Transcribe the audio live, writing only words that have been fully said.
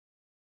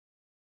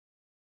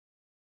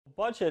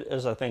Budget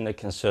is a thing to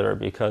consider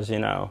because you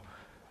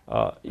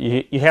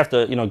have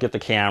to get the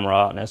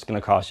camera and it's going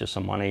to cost you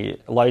some money.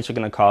 Lights are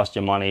going to cost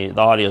you money. The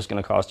audio is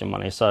going to cost you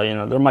money. So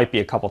there might be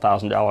a couple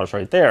 $1,000s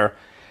right there,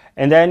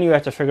 and then you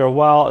have to figure,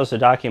 well, is the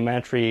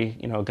documentary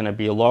going to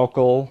be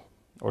local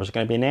or is it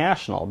going to be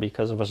national?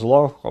 Because if it's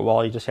local,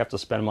 well, you just have to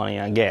spend money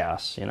on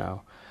gas.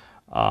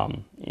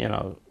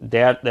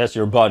 That's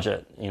your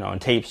budget.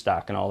 And tape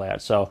stock and all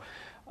that. So.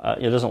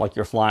 It isn't like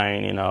you're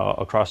flying,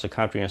 across the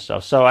country and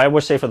stuff. So I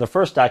would say for the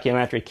first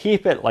documentary,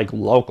 keep it like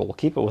local,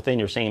 keep it within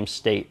your same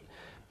state,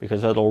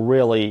 because it'll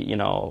really,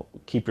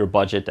 keep your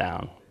budget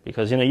down.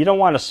 Because you don't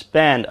want to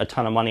spend a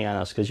ton of money on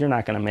this because you're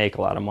not going to make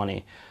a lot of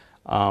money.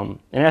 And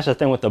that's the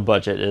thing with the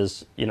budget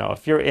is,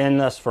 if you're in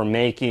this for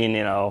making,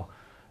 $1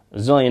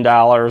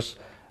 zillion,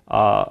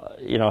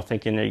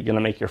 thinking that you're going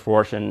to make your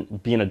fortune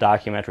being a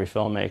documentary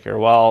filmmaker,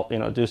 well,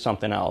 do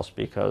something else,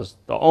 because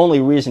the only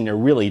reason you're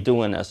really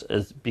doing this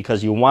is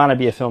because you want to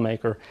be a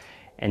filmmaker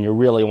and you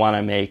really want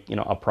to make,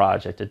 a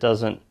project.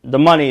 The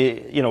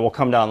money, will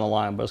come down the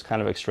line, but it's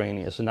kind of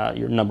extraneous and not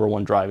your number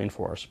one driving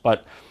force.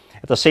 But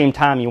at the same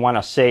time, you want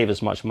to save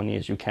as much money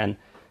as you can,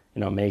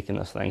 making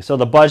this thing. So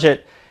the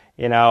budget,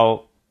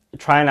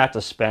 try not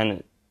to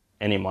spend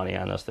any money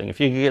on this thing. If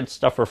you can get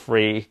stuff for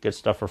free, get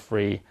stuff for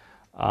free.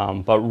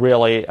 But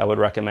really, I would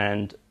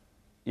recommend,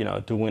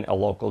 doing a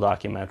local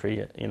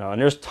documentary,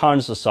 and there's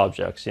tons of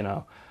subjects,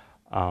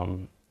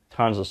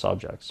 tons of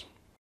subjects.